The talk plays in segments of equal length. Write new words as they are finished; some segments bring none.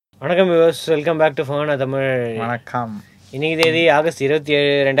வணக்கம் viewers, welcome back to ஃபோனா Tamil. வணக்கம். இன்னைக்கு தேதி ஆகஸ்ட் 27,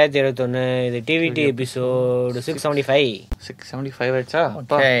 2021. இது டிவிடி எபிசோடு 675 ஆச்சா?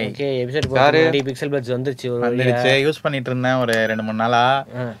 ஓகே, எபிசோட் போட்டு பிக்சல் பட்ஸ் வந்துருச்சு. யூஸ் பண்ணிட்டு இருந்தேன் ஒரு 2-3 நாளா.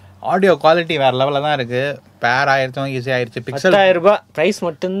 ஆடியோ குவாலிட்டி வேற லெவல்ல தான் இருக்கு. பேர் ஆயிருச்சும் ஈஸி ஆயிருச்சு. பிக்சல் 1000 ரூபாய் பிரைஸ்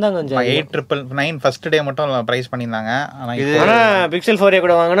மட்டும் தான். கொஞ்சம் 8999 ஃபர்ஸ்ட் டே மட்டும் பிரைஸ் பண்ணிருந்தாங்க. ஆனா பிக்சல் 4a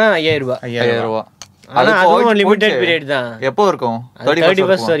கூட வாங்கினா 5000 ரூபாய். ஆனா அதுவும் லிமிடெட் பீரியட் தான். எப்போ இருக்கும்?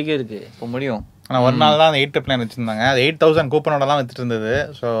 31 வரைக்கும் இருக்கு. இப்போ முடியும். ஆனால் ஒரு நாள் தான் 899 வச்சிருந்தாங்க. அது 8000 கூப்பனோடலாம் வச்சுட்டு இருந்தது.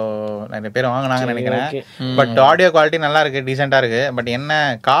 ஸோ நிறைய பேர் வாங்கினாங்கன்னு நினைக்கிறேன். பட் ஆடியோ குவாலிட்டி நல்லா இருக்கு, டீசெண்டாக இருக்கு. பட் என்ன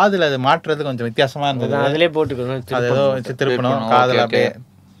காதில் அது மாட்டுறது கொஞ்சம் வித்தியாசமா இருந்தது. அதிலே போட்டுக்கணும், அது ஏதோ வச்சு திருப்பணும், காதில் அப்படியே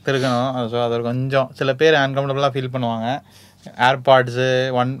திருக்கணும். ஸோ அது கொஞ்சம் சில பேர் அன்கம்ஃபர்டபுளாக ஃபீல் பண்ணுவாங்க. ஏர்பாட்ஸு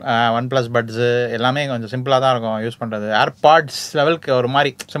ஒன் ப்ளஸ் பட்ஸு எல்லாமே கொஞ்சம் சிம்பிளாக தான் இருக்கும் யூஸ் பண்ணுறது. ஏர்பாட்ஸ் லெவலுக்கு ஒரு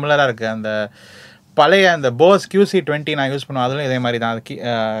மாதிரி சிமிலராக இருக்குது. அந்த பழைய அந்த போஸ் QC20 நான் யூஸ் பண்ணுவேன். அதுவும் இதே மாதிரி தான். அது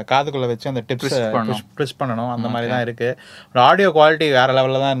காதுக்குள்ளே வச்சு அந்த டிப்ஸ் ப்ரெஸ் பண்ணணும். அந்த மாதிரி தான் இருக்குது. ஒரு ஆடியோ குவாலிட்டி வேறு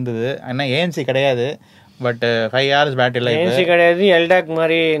லெவலில் தான் இருந்தது. என்ன ANC கிடையாது, but 5 hours battery life. ANC கிடையாது, எல்டாக்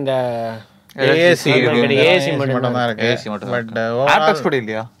மாதிரி இந்த ஏசி மட்டும் தான் இருக்கு. பட்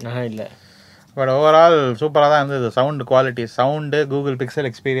இல்லையா? இல்லை. பட் ஓவரால் சூப்பராக தான் இருந்தது. Sound quality, sound Google Pixel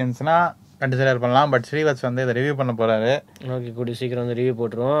எக்ஸ்பீரியன்ஸ்னா கன்சிடர் பண்ணலாம். பட் ஸ்ரீவத்ஸ் வந்து இதை ரிவ்யூ பண்ண போறாரு. ஓகே, கூடிய சீக்கிரம் வந்து ரிவ்யூ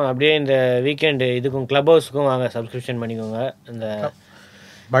போட்டுருவோம். அப்படியே இந்த வீக்கெண்டு இதுக்கும் கிளப் ஹவுஸ்க்கும் வாங்க, சப்ஸ்கிரிப்ஷன் பண்ணிக்கோங்க. இந்த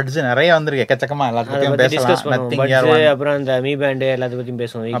பட்ஸ் நிறைய வந்திருக்கு, எக்கச்சக்கமா. எல்லாத்தையும் டிஸ்கஸ் பண்ணுவோம். அப்புறம் இந்த மீ பேண்ட் எல்லாத்தையும் பத்தியும்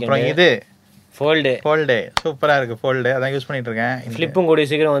பேசுவோம். அப்புறம் இது ஃபோல்டு சூப்பரா இருக்கு. ஃபோல்டு அதான் யூஸ் பண்ணிட்டு இருக்கேன். ஃபிளிப்பும் கூடிய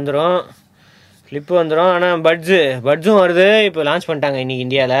சீக்கிரம் வந்துடும். ஃபிளிப்பு வந்துடும். ஆனால் பட்ஸும் வருது. இப்போ லான்ச் பண்ணிட்டாங்க இன்னைக்கு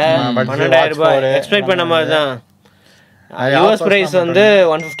இந்தியாவில். 12,000 ரூபாய் எக்ஸ்பெக்ட் பண்ண மாதிரி தான். யூஎஸ் பிரைஸ் வந்து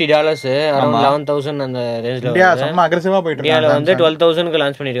 $150, அரௌண்ட் 11,000 அந்த ரேஞ்சில். இந்தியாவில் வந்து 12,000க்கு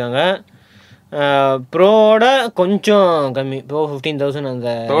லான்ச் பண்ணியிருக்காங்க. ப்ரோட கொஞ்சம் கம்மி, ப்ரோ 15,000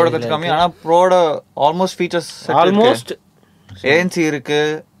 அந்த ப்ரோட கொஞ்சம் கம்மி. ஆனால் ப்ரோட ஆல்மோஸ்ட் ஃபீச்சர்ஸ் ஆல்மோஸ்ட் ANC இருக்கு.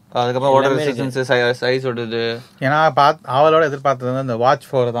 அதுக்கப்புறம் வாட்டர் ரெசிஸ்டன்ஸ், சைஸ் ஓடுது. ஏன்னா அவளோட எதிர்பார்த்தது வந்து அந்த வாட்ச்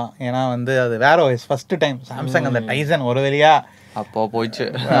 4 தான். ஏன்னா வந்து அது வேற ஃபர்ஸ்ட் டைம் சாம்சங் அந்த டைசன் ஒரு வழியா அப்போ போயிடுச்சு.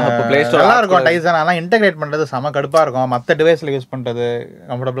 பிளே ஸ்டோர் நல்லா இருக்கும் டைசன். ஆனால் இன்டெகிரேட் பண்ணுறது செம கடுப்பாக இருக்கும். மற்ற டிவைஸில் யூஸ் பண்ணுறது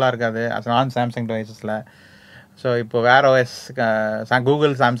கம்ஃபர்டபுளாக இருக்காது, நான் சாம்சங் டிவைசஸில். ஸோ இப்போ வேற OS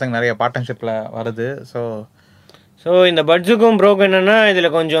கூகுள் சாம்சங் நிறைய பார்ட்னர்ஷிப்பில் வருது. ஸோ இந்த பட்ஸுக்கும் ப்ரோக்கு என்னன்னா,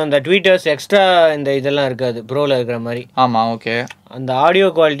 இதில் கொஞ்சம் இந்த ட்வீட்டர்ஸ் எக்ஸ்ட்ரா இந்த இதெல்லாம் இருக்காது ப்ரோவில் இருக்கிற மாதிரி. ஆமாம், ஓகே. அந்த ஆடியோ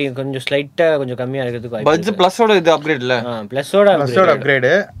குவாலிட்டி கொஞ்சம் ஸ்லைட்டாக கொஞ்சம் கம்மியாக இருக்கிறதுக்கு பட்ஸ் ப்ளஸோட இது அப்கிரேட் இல்லை. ப்ளஸோட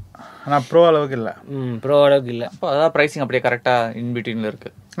அப்கிரேடு. ஆனால் ப்ரோ அளவுக்கு இல்லை. ப்ரோ அளவுக்கு இல்லை. அப்போ அதான் ப்ரைஸிங் அப்படியே கரெக்டாக இன் பிட்வீனில் இருக்கு.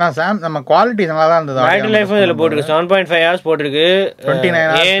 நம்ம குவாலிட்டி நல்லா தான் இருந்தது. பேட்டரி லைஃப் இதில் போட்டிருக்கு 7.5 hours போட்டிருக்கு.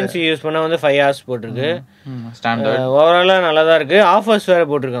 29 ANC யூஸ் பண்ணால் வந்து 5 hours போட்டிருக்கு. ஸ்டாண்டர்ட் ஓவராலாக நல்லா தான் இருக்கு. ஆஃபர்ஸ் வேறு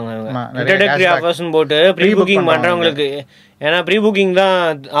போட்டிருக்காங்க. இன்ட்ரோடக்டரி ஆஃபர்ஸ்னு போட்டு ப்ரீ புக்கிங் பண்ணுறவங்களுக்கு. ஏன்னா ப்ரீ புக்கிங் தான்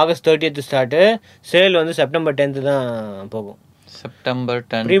ஆகஸ்ட் 30 ஸ்டார்ட்டு. சேல் வந்து செப்டம்பர் 10 தான் போகும். செப்டம்பர்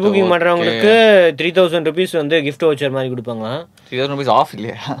 10 ப்ரீ புக்கிங் பண்ணுறவங்களுக்கு 3,000 rupees வந்து கிஃப்ட் வவுச்சர் மாதிரி கொடுப்பாங்க. 3,000 rupees ஆஃப்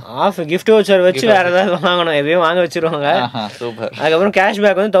இல்லையா? ஆஃப் கிஃப்ட் வவுச்சர் வச்சு வேற ஏதாவது வாங்கணும், எதையும் வாங்க வச்சிருவாங்க. சூப்பர். அதுக்கப்புறம்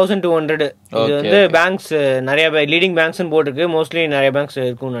கேஷ்பேக் வந்து 1,200. இது வந்து பேங்க்ஸ் நிறைய லீடிங் பேங்க்ஸ்னு போட்டிருக்கு. மோஸ்ட்லி நிறைய பேங்க்ஸ்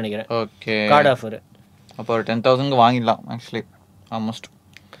இருக்கும்னு நினைக்கிறேன். Okay, card offer. அப்போ 10,000க்கு வாங்கிடலாம் ஆக்சுவலி ஆல்மோஸ்ட்.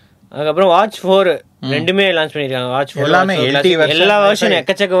 அதுக்கப்புறம் வாட்ச் 4 ரெண்டுமே லான்ச் பண்ணிருக்காங்க. வாட்ச் 4 எல்லாமே எல்லா வெர்ஷன்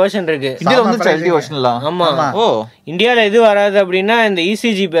எக்கச்சக்க வெர்ஷன் இருக்கு. இந்தியால வந்து LT வெர்ஷன்லாம். ஆமா. ஓ, இந்தியால எது வராது அப்படின்னா இந்த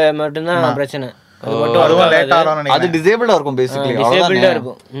ECG மட்டும் தான் பிரச்சனை. அது மட்டும் அது டிசேபிள்டா இருக்கும் பேசிக்கலி. டிசேபிள்டா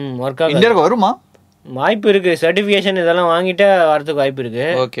இருக்கும். வர்க் ஆகும். இந்தியாக்கு வருமா? வாய்ப்பு இருக்கு. சர்டிஃபிகேஷன் இதெல்லாம் வாங்கிட்டா வரதுக்கு வாய்ப்பு இருக்கு.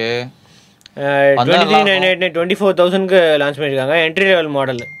 ஓகே. 23,999 24,000க்கு லான்ச் பண்ணிருக்காங்க. Entry level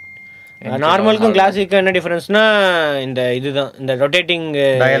model. நார்மலுக்கும் கிளாசிக்கும் என்ன டிஃபரன்ஸ்னா இந்த இதுதான், இந்த ரொட்டேட்டிங்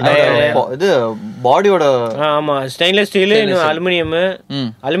இது பாடியோட. ஆமா, ஸ்டெயின்லெஸ் ஸ்டீல், இன்னும்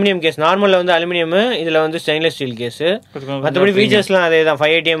அலுமினியம் கேஸ். நார்மல்ல வந்து அலுமினியம், இதுல வந்து ஸ்டெயின்லெஸ் ஸ்டீல் கேஸ். மற்றபடி ஃபீச்சர்ஸ்லாம் அதே தான்.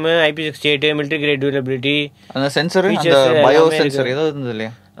 5ATM, IP68, military grade durability. அந்த சென்சர், அந்த பயோ சென்சர் ஏதோ இருந்தது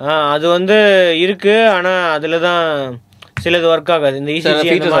இல்லையா? அது வந்து இருக்கு. ஆனா அதுல தான் சிலது ஒர்க் ஆகாது. இந்த ECG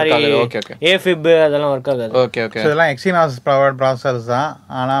அந்த மாதிரி AFib அதெல்லாம் ஒர்க் ஆகாது. Okay okay. இதெல்லாம் எக்ஸினாஸ் பவர்ட் ப்ராசஸர்ஸ் தான்.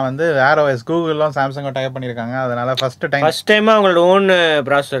 ஆனா வந்து வேற OS கூகுளும் சாம்சங்கும் டைப் பண்ணிருக்காங்க. அதனால ஃபர்ஸ்ட் டைம் அவங்களோட own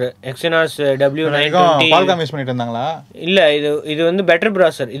processor Exynos W920 Qualcomm use பண்ணிட்டு இருந்தாங்களா? இல்ல, இது வந்து பெட்டர்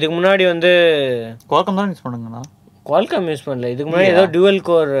ப்ராசஸர். இதுக்கு முன்னாடி வந்து Qualcomm தான் யூஸ் பண்ணுங்களா? Qualcomm யூஸ் பண்ணல. இதுக்கு முன்னாடி ஏதோ டுவல்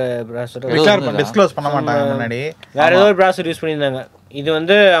கோர் ப்ராசஸர் டிஸ்க்ளோஸ் பண்ண மாட்டாங்க. முன்னாடி வேற ஏதோ ஒரு ப்ராசஸர் யூஸ் பண்ணியிருந்தாங்க. இது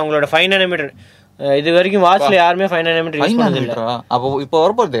வந்து அவங்களோட 5 nanometer. இது வரைக்கும் வாட்ச்ல யாருமே 5 nanometer யூஸ் பண்ணது இல்ல. அப்போ இப்போ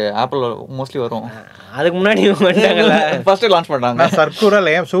வரப்போகுது. ஆப்பிள் மோஸ்ட்லி வரும். அதுக்கு முன்னாடி வந்துட்டாங்கல, ஃபர்ஸ்ட் லான்ச் பண்ணாங்க.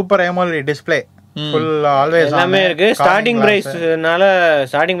 Circular super AMOLED display full always எல்லாமே இருக்கு. ஸ்டார்டிங் பிரைஸ்னால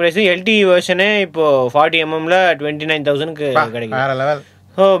ஸ்டார்டிங் பிரைஸ் LTE வெர்ஷனே இப்போ 40mm ல 29,000க்கு கிடைக்கும். வேற லெவல்.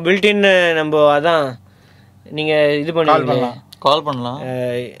 ஓ பில்டின் நம்ம அதான் நீங்க இது பண்ணுவீங்க கால் பண்ணலாம்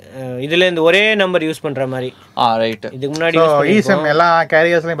இதுல இந்த ஒரே நம்பர் யூஸ் பண்ற மாதிரி. ரைட். இதுக்கு முன்னாடி eSIM எல்லா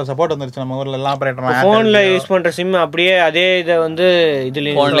கேரியர்ஸ்லயும் இப்ப சப்போர்ட் வந்துருச்சு நம்ம ஊர்ல எல்லா ஆபரேட்டரும். போன்ல யூஸ் பண்ற சிம் அப்படியே அதே இத வந்து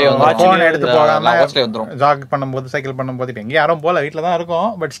இதுல போன் எடுத்து போகாம ஜாக் பண்ணும்போது சைக்கிள் பண்ணும்போது எங்க யாரும் போல வீட்ல தான்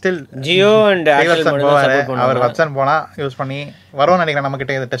இருக்கும். But still Jio and Airtel மட்டும் அவர் வச்சன் போனா யூஸ் பண்ணி வரோம் நினைக்கிறேன். நம்ம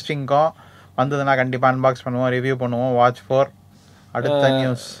கிட்ட இது டெஸ்டிங்க்கும் வந்ததுன்னா கண்டிப்பா அன்பாக்ஸ் பண்ணுவோம், ரிவ்யூ பண்ணுவோம். வாட்ச் 4 அடுத்த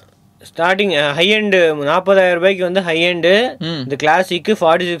நியூஸ். ஸ்டார்டிங் ஹை எண்ட் 40,000 ரூபாய்க்கு வந்து ஹை எண்ட் இந்த கிளாசிக்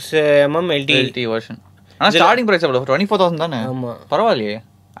 46mm LTE வெர்ஷன். ஆனா ஸ்டார்டிங் பிரைஸ் எவ்வளவு? 24,000 தானே? ஆமா பரவாயில்லையே.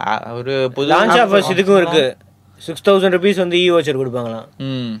 ஒரு புது லான்ச் ஆஃபர்ஸ் இதுக்கும் இருக்கு. 6,000 rupees வந்து இ வவுச்சர் கொடுப்பாங்களாம்.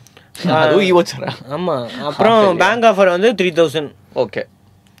 அதுவும் இ வவுச்சரா? ஆமா. அப்புறம் பேங்க் ஆஃபர் வந்து 3,000. ஓகே.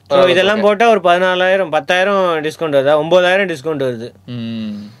 ஸோ இதெல்லாம் போட்டா ஒரு 14,000 10,000 டிஸ்கவுண்ட் வருதா, 9,000 டிஸ்கவுண்ட் வருது.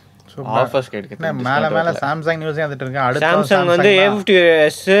 மேல மேல சாம்சங் நியூஸே வந்துட்டு இருக்கு. அடுத்து சாம்சங் வந்து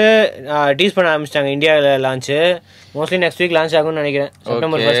A50s டீஸ் பண்ண ஆரம்பிச்சிட்டாங்க. இந்தியால launch mostly next week launch ஆகும்னு நினைக்கிறேன்.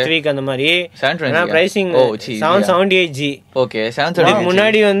 செப்டம்பர் 1st வீக் அந்த மாதிரி. ஆனா பிரைசிங் 778G. ஓகே. 778G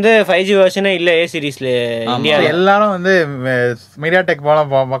முன்னாடி வந்து 5G வெர்ஷனே இல்ல A சீரிஸ்ல இந்தியால. எல்லாரும் வந்து மீடியாடெக்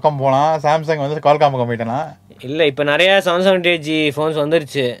பக்கம் போனா சாம்சங் வந்து குவால்காம் பக்கம் போயிட்டனா இல்ல. இப்ப நிறைய 778G போன்ஸ்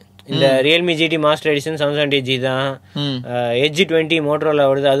வந்துருச்சு. இந்த Realme GT master edition 778G தான். Edge 20 மோட்டரோலா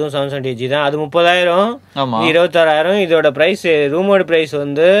வருது, அதுவும் 778G தான். அது 30,000, 26,000. இதோட பிரைஸ் ரூமோட பிரைஸ்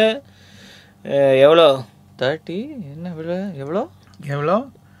வந்து எவ்வளோ? 30 என்ன விலை? எவ்வளோ?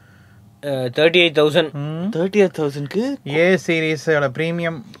 38,000. 38,000க்கு A சீரிஸோட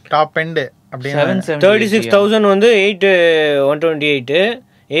பிரீமியம் டாப் எண்ட் அப்படியே 36,000 வந்து 8/128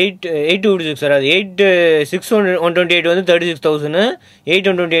 8/256 வராது. 8/6/128 வந்து 36,000,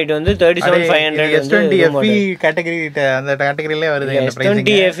 8/128 வந்து 37,500. S20FE கேட்டகரி அந்த கேட்டகரியிலே வருது. அந்த பிரைசிங்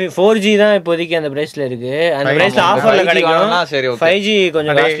S20FE 4G தான் இப்போதைக்கு அந்த பிரைஸ்ல இருக்கு. அந்த பிரைஸ்ல ஆஃபர்ல கிடைக்கும். 5G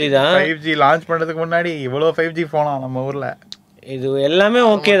கொஞ்சம் காஸ்ட்லி தான். 5G லான்ச் பண்றதுக்கு முன்னாடி இவ்வளவு 5G போனா நம்ம ஊர்ல இது எல்லாமே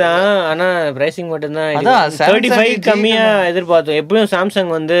ஓகே தான். ஆனா பிரைசிங் மட்டும் தான் 35 கம்மியா எதிர்பார்த்தோம். எப்படியும்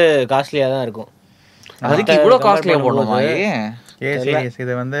சாம்சங் வந்து காஸ்ட்லியா தான் இருக்கும். அதுக்கு இவ்வளவு காஸ்ட்லியா போடணுமா? A சீரிஸ்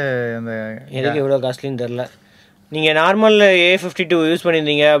இது வந்து அந்த எதுக்கு இவ்வளவு காஸ்ட்லின்னு தெரியல. நீங்க நார்மல் A52 யூஸ்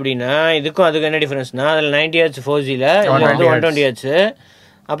பண்ணிருந்தீங்க அப்படின்னா இதுக்கும் அதுக்கு என்ன டிஃபரன்ஸ்னா, அதுல 90Hz 4Gல இது வந்து 120Hz.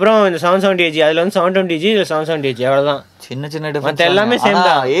 அப்புறம் இந்த 770G அதுல வந்து 720G இதுல 770G அவ்வளவுதான். சின்ன டிஃபரன்ஸ். மத்த எல்லாமே சேம்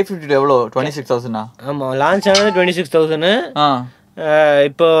தான். A52 எவ்வளோ? 26,000. ஆமா லான்ச் ஆனது 26,000.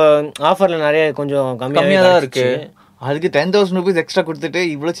 இப்போ ஆஃபர்ல நிறைய கொஞ்சம் கம்மியா தான் இருக்கு. அதுக்கு 10,000 rupees எக்ஸ்ட்ரா கொடுத்துட்டு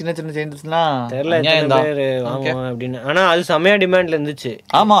இவ்வளவு சின்ன சேஞ்சஸ்லாம் தெரியல எத்தனை பேர் வாங்குவாங்க அப்படின்னு. ஆனா அது செமையா டிமாண்ட்ல இருந்துச்சு.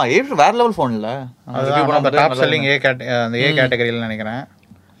 ஆமா வேற லெவல் போன் இல்ல. அது டாப் செல்லிங் அந்த A கேட்டகரியில நினைக்கிறேன்.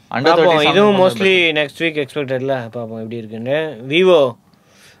 இதுவும் மோஸ்ட்லி நெக்ஸ்ட் வீக் எக்ஸ்பெக்டட்ல பாப்போம் எப்படி இருக்குன்னு. Vivo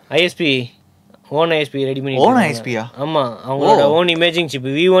ISP own ISP ready பண்ணி. ஓன் ISPயா? ஆமா அவங்களோட own imaging chip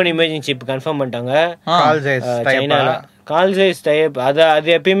V1 imaging chip confirm பண்ணிட்டாங்க. சைனால கால் சைஸ் டைப்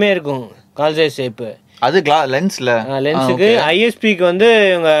அது எப்பயுமே இருக்கும். கால் சைஸ் டைப் அது லென்ஸ்ல லென்ஸுக்கு. ISPக்கு வந்து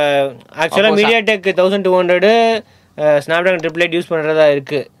இவங்க ஆக்சுவலா MediaTek 1200 Snapdragon 888 யூஸ் பண்றதா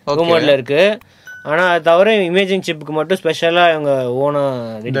இருக்கு, ரூமர்ல இருக்கு. ஆனா அது தவிர இமேஜிங் சிப்புக்கு மட்டும் ஸ்பெஷலா இவங்க ஓனா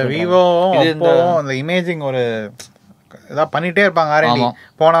இந்த விவோ அந்த இமேஜிங் ஒரு இதா பண்ணிட்டே இருப்பாங்க. R&D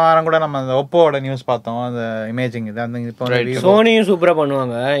போன வாரம் கூட நம்ம அந்த ஒப்போட நியூஸ் பார்த்தோம். அந்த இமேஜிங் இது அந்த இப்போ சோனியும் சூப்பரா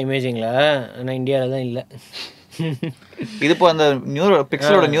பண்ணுவாங்க இமேஜிங்ல. ஆனா இந்தியால தான் இல்ல. இது இப்போ அந்த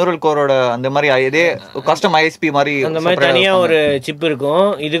பிக்சலோட நியூரல் கோரோட அந்த மாதிரி இதே கஸ்டம் ISP மாதிரி அந்த மாதிரி தனியா ஒரு சிப் இருக்கும்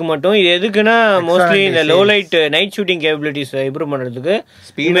இதுக்கு மட்டும். இது எதுக்குன்னா மோஸ்ட்லி இந்த low light night shooting capabilities improve பண்றதுக்கு.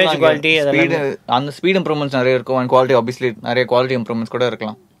 இமேஜ் குவாலிட்டி அந்த ஸ்பீட் இம்ப்ரூவ்மெண்ட்ஸ் நிறைய இருக்கும். அண்ட் குவாலிட்டி ஆப்வியஸ்லி நிறைய குவாலிட்டி இம்ப்ரூவ்மெண்ட்ஸ் கூட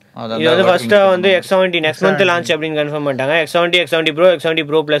இருக்கலாம். இது வந்து ஃபர்ஸ்டா வந்து X70 நெக்ஸ்ட் மந்த் லான்ச் அப்படின்னு கன்ஃபார்ம் பண்ணிட்டாங்க. X70, X70 Pro, X70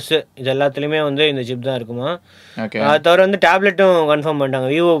 Pro Plus இது எல்லாத்துலயுமே வந்து இந்த சிப் தான் இருக்குமா. அது தவிர வந்து டேப்லெட்டும் கன்ஃபார்ம்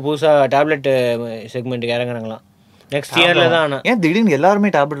பண்ணிட்டாங்க. விவோ புதுசா டேப்லெட் செக்மெண்ட்டுக்கு இறங்குறாங்களாம் நெக்ஸ்ட் இயர்ல தான். ஆனா ஏன் திடீர்னு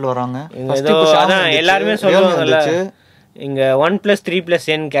எல்லாருமே டேப்லெட்ல வராங்க? அதான் எல்லாருமே சொல்லுவாங்கல்ல இங்க 1+,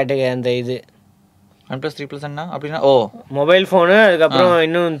 3+N கேட்டகரி அந்த இது 1+3+N அப்படின்னா மொபைல் போனு. அதுக்கப்புறம்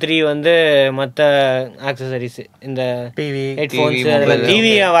இன்னும் 3 வந்து மற்ற ஆக்சசரிஸ் இந்த டிவி ஹெட்ஃபோன்ஸ்.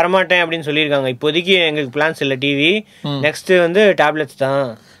 டிவி வரமாட்டேன் அப்படின்னு சொல்லியிருக்காங்க. இப்போதைக்கு எங்களுக்கு பிளான்ஸ் இல்லை டிவி. நெக்ஸ்ட் வந்து டேப்லெட்ஸ் தான்.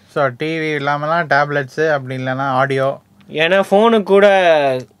 ஸோ டிவி இல்லாமலாம் டேப்லெட்ஸ் அப்படி இல்லைன்னா ஆடியோ. ஏன்னா ஃபோனுக்கு கூட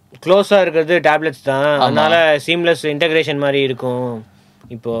க்ளோஸா இருக்கிறது டேப்லெட்ஸ் தான். அதனால சீம்லெஸ் இன்டகிரேஷன் மாதிரி இருக்கும்.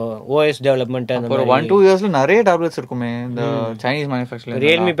 இப்போ OS டெவலப்மெண்ட் அந்த மாதிரி 1-2 இயர்ஸ்ல நிறைய டேப்லெட்ஸ் இருக்குமே இந்த சைனீஸ் மேனுஃபேக்சரிங்.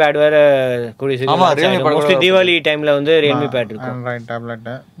 ரியல்மி பேட் வேற கூடிய சீக்கிரம் மோஸ்ட்லி தீபாவளி டைம்ல வந்து ரியல்மி பேட் இருக்கும். ரைட் டேப்லெட்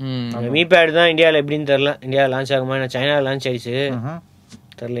மீ பேட் தான் இந்தியாவில் எப்படின்னு தெரியல. இந்தியா லான்ச் ஆகுமா? ஏன்னா சைனா லான்ச் ஆயிடுச்சு.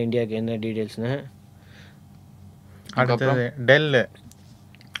 தெரியல இந்தியாவுக்கு என்ன டீடைல்ஸ்னு. அடுத்தது டெல்.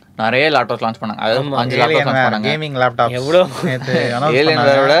 நிறைய லேப்டாப் லான்ச் பண்ணாங்க. அது 5 லேப்டாப் லான்ச் பண்ணாங்க. கேமிங் லேப்டாப் எவ்வளோ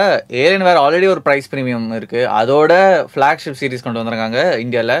ஏலியன் வேரோட ஒரு பிரைஸ் பிரீமியம் இருக்கு. அதோட ஃபிளாக்ஷிப் சீரிஸ் கொண்டு வந்திருக்காங்க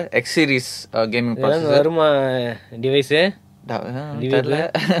இந்தியால. எக்ஸ் சீரிஸ் கேமிங் ப்ராசஸர் வருமா டிவைஸ்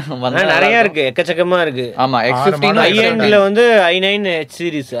நிறைய இருக்கு, எக்கச்சக்கமா இருக்கு. ஆமா, X15 ஹை எண்ட்ல வந்து i9 H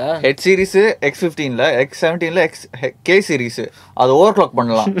series, H series, X15ல, X17ல K series. அது ஓவர் கிளாக்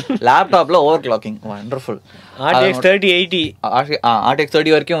பண்ணலாம் லேப்டாப்ல. Over clocking wonderful. RTX 3080 RTX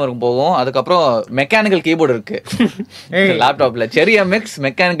 30 வரைக்கும் போகும். அதுக்கப்புறம் மெக்கானிக்கல் கீபோர்டு இருக்கு லேப்டாப்ல. செரி MX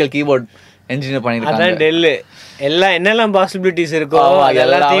மெக்கானிக்கல் கீபோர்டு என்ஜினியர் பண்ணிருக்காங்க. அதான் டெல் எல்லாம் என்னெல்லாம் பாசிபிலிட்டிஸ் இருக்கோ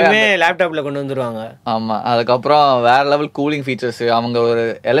எல்லாத்தையுமே லேப்டாப்ல கொண்டு வந்துருவாங்க. ஆமா, அதுக்கப்புறம் வேற லெவல் கூலிங் ஃபீச்சர்ஸ். அவங்க ஒரு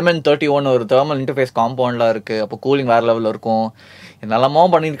எலிமெண்ட் 31 ஒரு தெர்மல் இன்டர்ஃபேஸ் காம்பவுண்ட்லாம் இருக்கு. அப்போ கூலிங் வேற லெவல்ல இருக்கும். என்னெல்லாமோ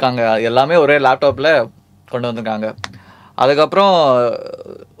பண்ணியிருக்காங்க. எல்லாமே ஒரே லேப்டாப்ல கொண்டு வந்திருக்காங்க. அதுக்கப்புறம்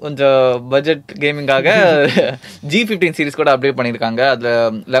கொஞ்சம் பட்ஜெட் கேமிங்காக G15 சீரிஸ் கூட அப்டேட் பண்ணியிருக்காங்க. அதில்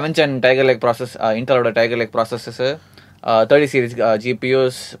 11th Gen tiger lakh process, இன்டலோட tiger lakh processes, 30 series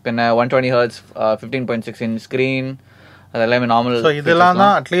GPUs, பின்ன 120 Hz 15.6 inch ஸ்க்ரீன். அது எல்லாமே நார்மல். ஸோ இதெல்லாம்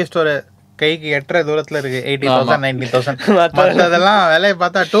தான் அட்லீஸ்ட் ஒரு கைக்கு எட்டுற தூரத்தில் இருக்கு. 80,000 90,000. மற்றதெல்லாம் விலையை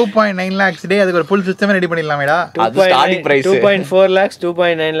பார்த்தா 2.9 lakhs டே. அதுக்கு ஒரு ஃபுல் சிஸ்டமே ரெடி பண்ணிடலாமேடா. அது starting price 2.4 lakhs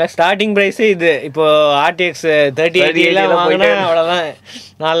 2.9 lakhs starting price. இது இப்போ RTX 3080 எல்லாம் வாங்கினா அவ்வளவுதான்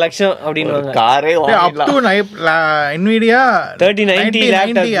 4 லட்சம் அப்படின்னு காரே அப் டு NVIDIA 3090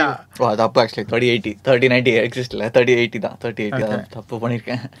 லேப்டாப். அது அப்போ ஆக்சுவலி 3090 எக்ஸிஸ்ட் இல்லை, 3080 தான். 3080 தான் தப்பு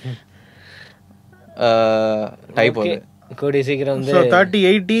பண்ணியிருக்கேன். டைப் கூடி சீக்கிரம் வந்து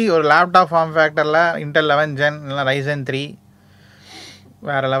 3080 ஒரு லேப்டாப் ஃபார்ம் ஃபேக்டரில் Intel 11 Gen இல்லை Ryzen 3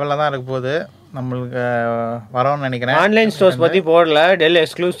 வேற லெவலில் தான் இருக்க போகுது. நம்மளுக்கு வரோன்னு நினைக்கிறேன். ஆன்லைன் ஸ்டோர்ஸ் பற்றி போடல. டெல்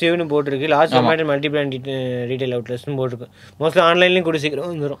எக்ஸ்க்ளூசிவ்னு போட்டிருக்கு. Large format multi brand retail அவுட்லெட்ஸ்னு போட்டிருக்கு. மோஸ்ட்லி ஆன்லைன்லேயும் கூடி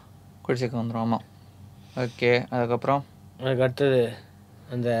சீக்கிரம் வந்துடும். ஆமாம். ஓகே, அதுக்கு அடுத்தது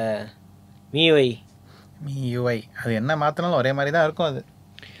அந்த MIUI அது என்ன மாற்றினாலும் ஒரே மாதிரி தான் இருக்கும். அது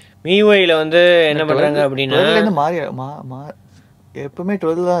MIUIல வந்து என்ன பண்றாங்க அப்படின்னா எப்பவுமே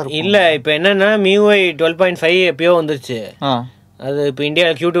 12 தான் இருக்கும். இல்ல இப்போ என்னன்னா MIUI 12.5 எப்பயோ வந்துருச்சு. அது இப்போ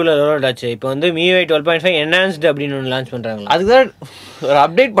இந்தியாவில் Q2ல ரோல் ஆச்சு. இப்போ வந்து MIUI 12.5 என்ஹான்ஸ்டு அப்படின்னு ஒன்று லான்ச் பண்றாங்க. அதுதான் ஒரு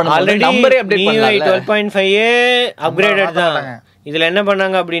அப்டேட் பண்ணாங்க. ஆல்ரெடி நம்பரே அப்டேட் பண்ணல. MIUI 12.5 அப்கிரேடட் தான். இதுல என்ன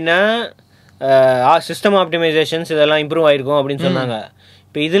பண்ணாங்க அப்படின்னா சிஸ்டம் ஆப்டிமைசேஷன்ஸ் இதெல்லாம் இம்ப்ரூவ் ஆயிருக்கும் அப்படின்னு சொன்னாங்க.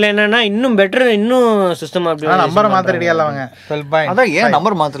 இப்போ இதுல என்னன்னா இன்னும் பெட்டர், இன்னும் சிஸ்டம் ஆப்டிமைசேஷன் நம்பர் மாத்த ரெடியா இல்ல அவங்க 12. அதான் ஏன்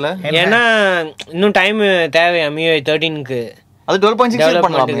நம்பர் மாத்தல? ஏன்னா இன்னும் டைம் தேவை MIUI 13க்கு. அது 12.6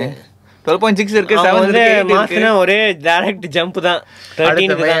 பண்ணலாமே. 12.6 இருக்கு, 7 வந்து மாத்தினா ஒரே டைரக்ட் ஜம்ப் தான்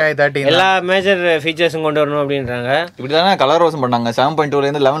 13க்கு. எல்லா மேஜர் ஃபீச்சர்ஸும் கொண்டு வரணும் அப்படின்றாங்க. இப்படிதானே கலர் ரோசம் பண்ணாங்க. 7.2ல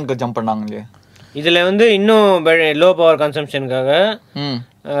இருந்து 11க்கு ஜம்ப் பண்ணாங்க இல்லையா? இதுல வந்து இன்னும் லோ பவர் கன்சம்ஷனுக்காக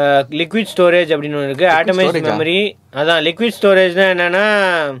லிக்விட் ஸ்டோரேஜ் அப்படின்னு ஒன்று இருக்கு. ஆட்டமைஸ்ட் மெமரி. அதான் லிக்விட் ஸ்டோரேஜ்னா என்னன்னா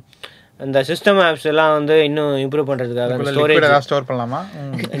அந்த சிஸ்டம் ஆப்ஸ் எல்லாம் வந்து இன்னும் இம்ப்ரூவ் பண்றதுக்காக ஸ்டோரேஜ் ஸ்டோர் பண்ணலாமா.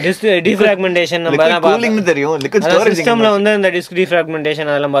 டிஃப்ராக்மெண்டேஷன் நம்ம கூலிங்னு தெரியும். லிக்விட் ஸ்டோரேஜ் சிஸ்டம்ல வந்து அந்த டிஸ்க்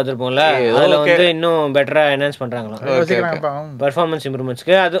டிஃப்ராக்மெண்டேஷன் அதெல்லாம் பார்த்திருப்போம்ல. அதுல வந்து இன்னும் பெட்டரா என்ஹான்ஸ் பண்றாங்களாம் பெர்ஃபார்மன்ஸ்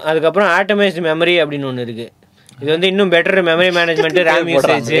இம்ப்ரூவ்மெண்ட்ஸ்க்கு. அதுக்கப்புறம் ஆட்டமைஸ்ட் மெமரி அப்படின்னு ஒன்று இருக்கு. இது வந்து இன்னும் better memory management, RAM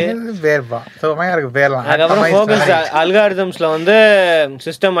usage. அதுக்கப்புறம் ஃபோக்கஸ் அல்காரிதம்ஸ்ல வந்து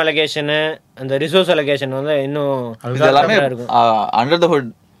சிஸ்டம் அலோகேஷன், அந்த ரிசோர்ஸ் அலோகேஷன் வந்து இன்னும் எல்லாமே இருக்கும் அண்டர் தி ஹுட்.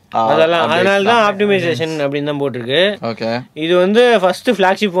 அதெல்லாம் அதனால தான் ஆப்டிமைசேஷன் அப்படின்னு தான் போட்டிருக்கு. இது வந்து ஃபர்ஸ்ட்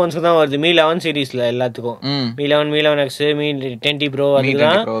ஃபிளாக்ஷிப் ஃபோன்ஸ்க்கு தான் வருது. Mi 11 சீரீஸ்ல எல்லாத்துக்கும். Mi 11, Mi 11X, Mi 10T Pro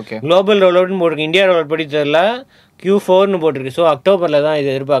அதுதான் குளோபல் ரோல் அவுட்னு போட்டிருக்கு. இந்தியா ரோல் அவுட் படி தெரியல, Q4னு போட்டிருக்கு. ஸோ அக்டோபர்ல தான் இது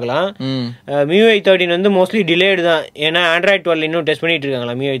எதிர்பார்க்கலாம். MIUI 13 வந்து மோஸ்ட்லி டிலேடு தான். ஏன்னா Android 12 இன்னும் டெஸ்ட் பண்ணிட்டு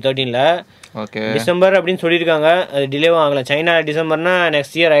இருக்காங்களா MIUI 13ல. டிசம்பர் அப்படின்னு சொல்லியிருக்காங்க. அது டிலேவும் ஆகலாம். சைனா டிசம்பர்னா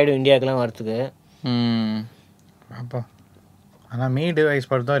நெக்ஸ்ட் இயர் ஆயிடும் இந்தியாவுக்குலாம் வரதுக்கு. அப்போ ஆனால் மீ டிவைஸ்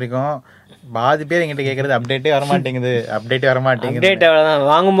பொறுத்த வரைக்கும் பாதி பேர் எங்கிட்ட கேட்குறது அப்டேட்டே வரமாட்டேங்குது. அப்டேட் அவ்வளோதான்.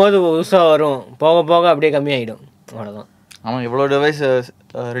 வாங்கும்போது புதுசாக வரும், போக போக அப்படியே கம்மியாயிடும். அவ்வளோதான். ஆமாம், இவ்வளோ டிவைஸ்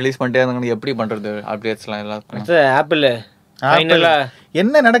ரிலீஸ் பண்ணிட்டே இருந்தாங்க. எப்படி பண்ணுறது அப்டேட்ஸ்லாம் எல்லாம்? ஆப்பிள்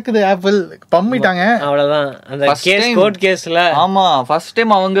என்ன நடக்குது? ஆப்பிள் பம்மிட்டாங்க அவ்வளவுதான். அந்த கேஸ் கோர்ட் கேஸ்ல ஆமா ஃபர்ஸ்ட்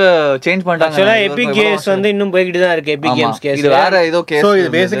டைம் அவங்க சேஞ்ச் பண்ணிட்டாங்க. ஆக்சுவலா எபிக் கேஸ் வந்து இன்னும் போயிட்டு தான் இருக்கு. எபிக் கேம்ஸ் கேஸ் இது வேற ஏதோ கேஸ். சோ இது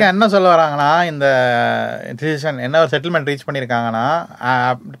பேசிக்கா என்ன சொல்ல வராங்கன்னா, இந்த டிசிஷன் என்ன ஒரு செட்டில்மென்ட் ரீச் பண்ணிருக்காங்கன்னா,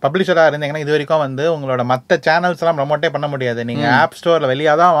 பப்ளிஷரா இருந்தீங்கன்னா இது வரைக்கும் வந்து உங்களோட மத்த சேனல்ஸ் எல்லாம் ப்ரோமோட்டே பண்ண முடியாது. நீங்க ஆப் ஸ்டோர்ல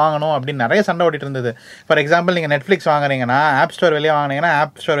வெளியா தான் வாங்கணும் அப்படின்னு நிறைய சண்டை ஓடிட்டு இருந்தது. ஃபார் எக்ஸாம்பிள், நீங்க நெட்ஃபிளிக்ஸ் வாங்குறீங்கன்னா ஆப் ஸ்டோர் வெளியே வாங்குனீங்கன்னா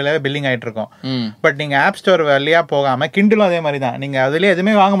ஆப் ஸ்டோர் வெளியாவே பில்லிங் ஆயிட்டு இருக்கும். பட் நீங்க ஆப் ஸ்டோர் வெளியா போகாம கிண்டிலும் அதே மாதிரி தான். நீங்க அதுலயே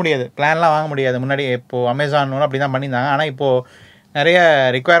எதுவுமே வாங்க முடியாது, பிளான்லாம் வாங்க முடியாது. முன்னாடி இப்போ அமேசான் அப்படிதான் பண்ணியிருந்தாங்க. ஆனா இப்போ நிறைய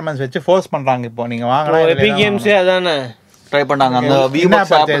ரிக்குவயர்மெண்ட்ஸ் வச்சு ஃபோர்ஸ் பண்றாங்க. இப்போ நீங்க வாங்கலாம். எபிக் கேம்ஸ் அதானே ட்ரை பண்ணாங்க. அந்த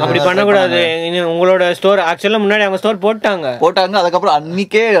விபாக்ஸ் ஆப் அப்படி பண்ணக்கூடாது. உங்களோட ஸ்டோர் ஆக்சுவலா முன்னாடி அவங்க ஸ்டோர் போட்டாங்க, அதுக்கப்புறம்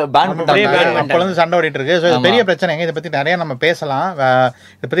அன்னைக்கே பேன் பண்ணிட்டாங்க. அப்பொழுது சண்டை ஓடிட்டு இருக்கு. ஸோ இது பெரிய பிரச்சனைங்க. இதை பத்தி நிறைய நம்ம பேசலாம்,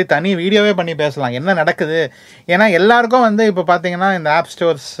 இதை பத்தி தனி வீடியோவே பண்ணி பேசலாம் என்ன நடக்குது. ஏன்னா எல்லாருக்கும் வந்து இப்போ பார்த்தீங்கன்னா இந்த app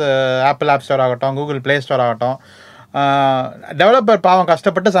stores, apple app store ஆகட்டும், கூகுள் பிளே ஸ்டோர் ஆகட்டும், டெவலப்பர் பாவம்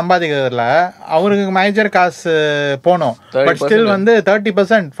கஷ்டப்பட்டு சம்பாதிக்கிறதுல அவருக்கு மேஜர் காசு போனோம். பட் ஸ்டில் வந்து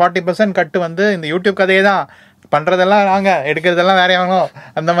 30% 40% கட்டு வந்து இந்த யூடியூப் கதையே தான். பண்றதெல்லாம் நாங்க, எடுக்கிறதெல்லாம் வேற ஆகணும்,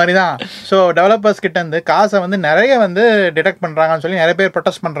 அந்த மாதிரி தான். ஸோ டெவலப்பர்ஸ் கிட்ட இருந்து காசை வந்து நிறைய வந்து டிடெக்ட் பண்றாங்கன்னு சொல்லி நிறைய பேர்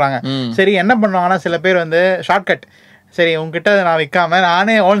ப்ரொடெஸ்ட் பண்றாங்க. சரி என்ன பண்ணுவாங்கன்னா சில பேர் வந்து ஷார்ட்கட், சரி உங்ககிட்ட நான் விற்காம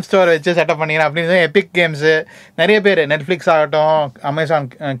நானே ஓன் ஸ்டோர் வச்சு செட்டப் பண்ணிக்கிறேன் அப்படின்னு எபிக் கேம்ஸு, நிறைய பேர் நெட்ஃப்ளிக்ஸ் ஆகட்டும், அமேசான்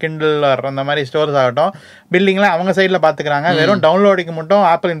கிண்டில் அந்த மாதிரி ஸ்டோர்ஸ் ஆகட்டும், பில்லிங்லாம் அவங்க சைடில் பார்த்துக்கிறாங்க. வெறும் டவுன்லோடிங்க்கு மட்டும்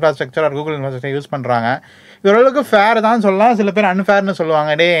Apple infrastructure or Google infrastructure use பண்ணுறாங்க. இது ஓரளவுக்கு ஃபேர் தான் சொல்லலாம். சில பேர் அன்ஃபேர்னு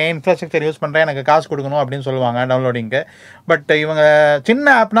சொல்லுவாங்க, டே இன்ஃப்ராஸ்ட்ரக்சர் யூஸ் பண்ணுறேன் எனக்கு காசு கொடுக்கணும் அப்படின்னு சொல்லுவாங்க டவுன்லோடிங்க்கு. பட் இவங்க சின்ன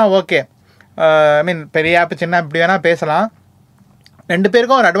ஆப்னா ஓகே, ஐ மீன் பெரிய ஆப் சின்ன ஆப் இப்படி வேணால் பேசலாம். ரெண்டு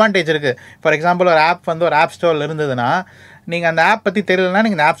பேருக்கும் ஒரு அட்வான்டேஜ் இருக்குது. ஃபார் எக்ஸாம்பிள் ஒரு ஆப் வந்து ஒரு ஆப் ஸ்டோரில் இருந்ததுன்னா, நீங்கள் அந்த ஆப் பற்றி தெரியலனா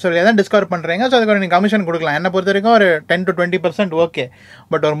நீங்கள் ஆப் ஸ்டோரில் தான் டிஸ்கவர் பண்ணுறீங்க. ஸோ அதுக்கு நீங்கள் கமிஷன் கொடுக்கலாம். என்னை பொறுத்த வரைக்கும் ஒரு 10 to 20% ஓகே.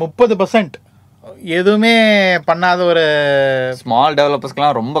 பட் ஒரு 30% எதுவுமே பண்ணாத ஒரு ஸ்மால்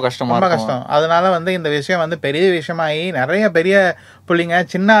டெவலப்பர்ஸ்க்குலாம் ரொம்ப கஷ்டம். அதனால வந்து இந்த விஷயம் வந்து பெரிய விஷயமாகி நிறைய பெரிய புள்ளிங்க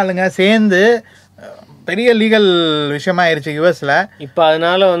சின்ன ஆளுங்க சேர்ந்து பெரிய லீகல் விஷயமா ஆயிருச்சு யூஎஸ்ல. இப்போ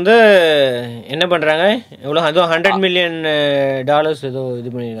அதனால வந்து என்ன பண்றாங்க, எவ்வளோ அதுவும் $100 million ஏதோ இது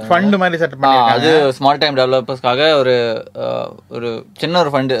பண்ணிருக்காங்க, ஃபண்ட் மாதிரி செட் பண்ணிருக்காங்க. அது ஸ்மால் டைம் டெவலப்பர்ஸ்க்காக ஒரு சின்ன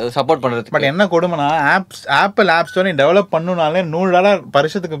ஒரு ஃபண்ட் சப்போர்ட் பண்றது. பட் என்ன கொடுமைனா ஆப்பிள் ஆப் ஸ்டோர் டெவலப் பண்ணணும்னாலே $100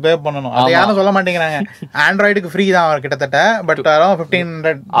 வருஷத்துக்கு பே பண்ணணும். அதை யாரும் சொல்ல மாட்டேங்கிறாங்க. ஆண்ட்ராய்டுக்கு ஃப்ரீ தான் கிட்டத்தட்ட, பட் அரௌண்ட்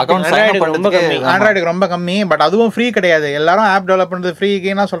 1500 ஆண்ட்ராய்டுக்கு ரொம்ப கம்மி. பட் அதுவும் ஃப்ரீ கிடையாது. எல்லாரும் ஆப் டெவலப் பண்றது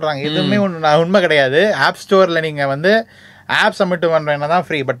ஃப்ரீக்குன்னா சொல்றாங்க. எதுவுமே உண்மை கிடையாது. ஆப் ஸ்டோரில் நீங்கள் வந்து ஆப் சப்மிட் பண்ணுறேன்னா தான்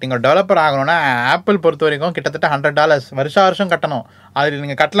ஃப்ரீ. பட் நீங்கள் டெவலப்பர் ஆகணும்னா ஆப்பிள் பொறுத்த வரைக்கும் கிட்டத்தட்ட $100 வருஷம் கட்டணும். அது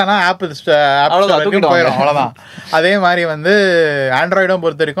நீங்கள் கட்டலன்னா ஆப்பிள் போயிடும், அவ்வளோதான். அதே மாதிரி வந்து ஆண்ட்ராய்டும்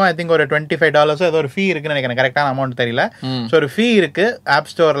பொறுத்த வரைக்கும் ஐ திங்க் ஒரு $25 ஏதோ ஒரு ஃபீ இருக்குன்னு நினைக்கிறேன், கரெக்டான அமௌண்ட் தெரியல. ஸோ ஒரு ஃபீ இருக்குது ஆப்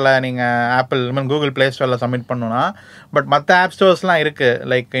ஸ்டோரில் நீங்கள் ஆப்பிள் கூகுள் பிளே ஸ்டோரில் சப்மிட் பண்ணணும்னா. பட் மற்ற ஆப் ஸ்டோர்ஸ்லாம் இருக்குது,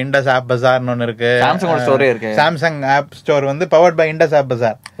 லைக் இண்டஸ் ஆப் பஜார்னு ஒன்று இருக்குது. சாம்சங் ஆப் ஸ்டோர் வந்து powered by Indies app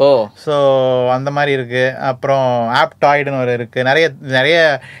Bazaar. So அந்த மாதிரி இருக்குது. அப்புறம் ஆப் டாய்டுன்னு ஒரு இருக்குது. நிறைய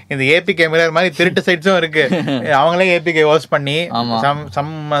இந்த ஏபிகே மிரர் மாதிரி திருட்டு சைட்ஸும் இருக்குது. அவங்களே ஏபிகே ஹோஸ்ட் பண்ணி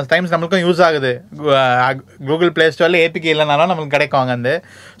சம் டைம்ஸ் நம்மளுக்கும் யூஸ் ஆகுது. கூகுள் பிளே ஸ்டோரில் ஏபிகே இல்லைனாலும் நம்மளுக்கு கிடைக்கும் அங்கேருந்து.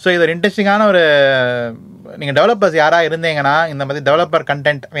 ஸோ இது ஒரு இன்ட்ரெஸ்டிங்கான ஒரு, நீங்கள் டெவலப்பர்ஸ் யாராக இருந்தீங்கன்னா இந்த மாதிரி டெவலப்பர்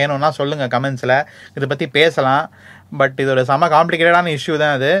கண்டென்ட் வேணும்னா சொல்லுங்கள் கமெண்ட்ஸில், இதை பற்றி பேசலாம். பட் இது ஒரு செம காம்ப்ளிகேட்டடான இஷ்யூ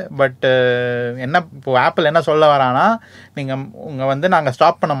தான் அது. பட் என்ன இப்போ ஆப்பிள் என்ன சொல்ல வரானா, உங்கள் வந்து நாங்கள்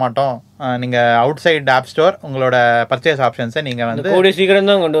ஸ்டாப் பண்ண மாட்டோம், நீங்கள் அவுட் சைட் ஆப் ஸ்டோர் உங்களோட பர்ச்சேஸ் ஆப்ஷன்ஸை நீங்கள் வந்து சீக்கிரம்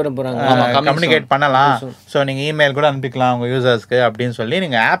தான் கொண்டு வர போகிறாங்க, கம்யூனிகேட் பண்ணலாம். ஸோ நீங்கள் இமெயில் கூட அனுப்பிக்கலாம் உங்கள் யூசர்ஸ்க்கு அப்படின்னு சொல்லி.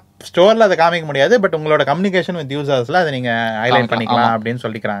 நீங்கள் ஆப் ஸ்டோரில் அதை காமிக்க முடியாது, பட் உங்களோட கம்யூனிகேஷன் வித் யூசர்ஸில் அதை நீங்கள் ஹைலைட் பண்ணிக்கலாம் அப்படின்னு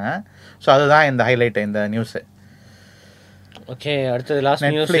சொல்லிக்கிறாங்க. ஸோ அதுதான் இந்த ஹைலைட் இந்த நியூஸு. ஓகே, அடுத்தது last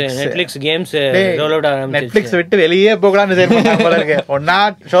news. Netflix games roll out ஆரம்பிச்சிருச்சு. நெட்ஃப்ளிக்ஸ் விட்டு வெளியே போகலாம்னு தெரியும் போல இருக்கு. ஒண்ணா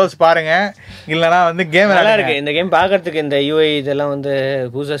ஷோஸ் பாருங்க, இல்லனா வந்து கேம் நல்லா இருக்கு. இந்த கேம் பாக்கிறதுக்கு இந்த UI இதெல்லாம் வந்து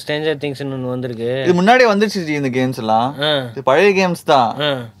புதுசா ஸ்ட்ரேஞ்சர் திங்ஸ்னு ஒன்னு வந்திருக்கு. இது முன்னாடியே வந்துருச்சு இந்த கேம்ஸ் எல்லாம். இது பழைய கேம்ஸ் தான்.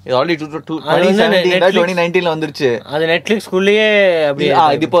 இது ஆல்ரெடி 2019ல வந்துருச்சு. அது நெட்ஃப்ளிக்ஸ் குள்ளேயே அப்படியே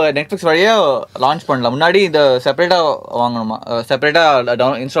இது இப்போ நெட்ஃப்ளிக்ஸ் வழியா லான்ச் பண்ணலாம். முன்னாடி இத செப்பரேட்டா வாங்கணுமா, செப்பரேட்டா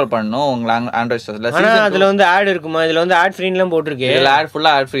இன்ஸ்டால் பண்ணனும் உங்க ஆண்ட்ராய்ட் ஸ்டோர்ல. ஆனா அதுல வந்து ஆட் இருக்குமா? இதுல வந்து ஆட் ஃப்ரீ போட்டிருக்கு. இதுல ஆட் ஃபுல்லா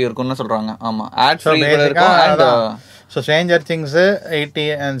ஆட் ஃப்ரீ இருக்கும்னு சொல்றாங்க. ஆமா, ஆட் ஃப்ரீ இருக்கும். And so Stranger things 80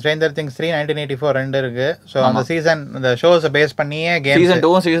 and Stranger things 3 1984 ரெண்டு இருக்கு. சோ அந்த சீசன் இந்த ஷோஸ் பேஸ் பண்ணியே கேம் சீசன்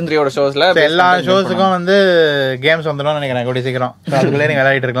 2 சீசன் 3 ஓட ஷோஸ்ல எல்லா ஷோஸ்க்கும் வந்து கேம்ஸ் வந்துரும் நினைக்கிறேன் கூடி சீக்கிரம். சோ அதுக்குள்ள நீங்க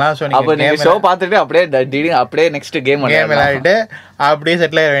விளையாடிட்டு இருக்கலாம். சோ நீங்க ஷோ பார்த்துட்டு அப்படியே நெக்ஸ்ட் கேம் விளையாடிட்டு அப்படியே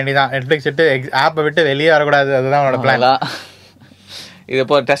செட்டில் ஆக வேண்டியதான். நெட்ஃபிளிக்ஸ் விட்டு ஆப்பை விட்டு வெளியே வரக்கூடாது, அதுதான் அவனோட பிளான். இது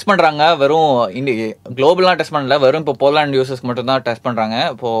இப்போ டெஸ்ட் பண்றாங்க. வெறும் குளோபல்லாம் டெஸ்ட் பண்ணல, வெறும் இப்போ போலாண்ட் யூசர்ஸ்க்கு மட்டும் தான் டெஸ்ட் பண்றாங்க.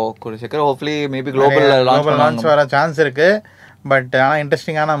 இப்போ சீக்கிரம் ஹோப்ஃபுல்லி மேபி குளோபல் லான்ச் வர சான்ஸ் இருக்கு. பட் ஆனா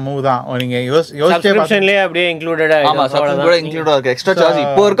இன்ட்ரெஸ்டிங்கான மூவ் தான். நீங்க சப்ஸ்கிரிப்ஷன்லயே அப்படியே இன்க்ளூடடா. ஆமா, சப்ஸ்கிரிப்ஷன் கூட இன்க்ளூடடா இருக்கு. எக்ஸ்ட்ரா சார்ஜ்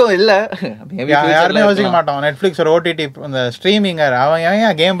இப்போ வரைக்கும் இல்ல. யாருமே யோசிக்க மாட்டோம். நெட்ஃபிளிக்ஸ் ஒரு OTT இந்த ஸ்ட்ரீமிங்கர் அவன்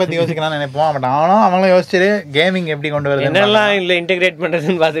ஏன் கேம் பத்தி யோசிக்கலாம்னு நினைப்போம். பட் அவங்களும் யோசிச்சுட்டு கேமிங் எப்படி கொண்டு வருது, என்னெல்லாம் இல்ல இன்டெகிரேட்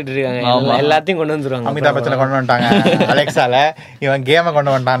பண்றதுன்னு பாத்துட்டு இருக்காங்க. எல்லாத்தையும் கொண்டு வந்துருவாங்க. அமிதாப் பச்சனை கொண்டு வந்துட்டாங்க அலெக்சால. இவன் கேமை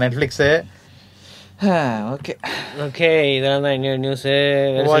கொண்டு வந்துட்டான் நெட்ஃபிளிக்ஸ். ஓகே, இதெல்லாம் தான் இன்னொரு நியூஸ்.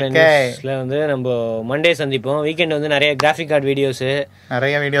 நியூஸ்ல வந்து நம்ம மண்டே சந்திப்போம். வீக்கெண்ட் வந்து நிறைய கிராஃபிக் கார்டு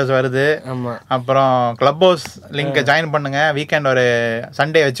நிறைய வீடியோஸ் வருது. ஆமா, அப்புறம் கிளப் ஹவுஸ் லிங்க் ஜாயின் பண்ணுங்க. வீக்கெண்ட் ஒரு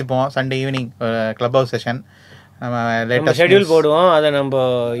சண்டே வச்சுப்போம், Sunday evening Clubhouse session. நம்ம நம்ம லேட்டஸ்ட் ஷெட்யூல் போடுவோம், அதை நம்ம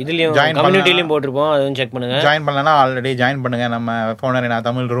இதுலயும் கம்யூனிட்டிலையும் போட்டிருப்போம், அதுவும் செக் பண்ணுங்க. ஜாயின் பண்ணலன்னா ஆல்ரெடி ஜாயின் பண்ணுங்க நம்ம ஃபோனர் நான்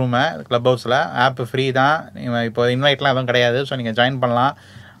தமிழ் ரூமை கிளப் ஹவுஸில். ஆப் ஃப்ரீ தான், இப்போ இன்வைட்லாம் எதுவும் கிடையாது. ஸோ நீங்கள் ஜாயின் பண்ணலாம்.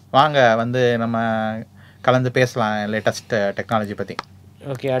 வாங்க வந்து நம்ம கலந்து பேசலாம் லேட்டஸ்ட் டெக்னாலஜி பற்றி.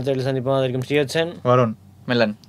 ஓகே, அடுத்த வீடியோ சந்திப்போம். அது வரைக்கும் ஸ்ரீவத்சன், வருண், மில்லன்.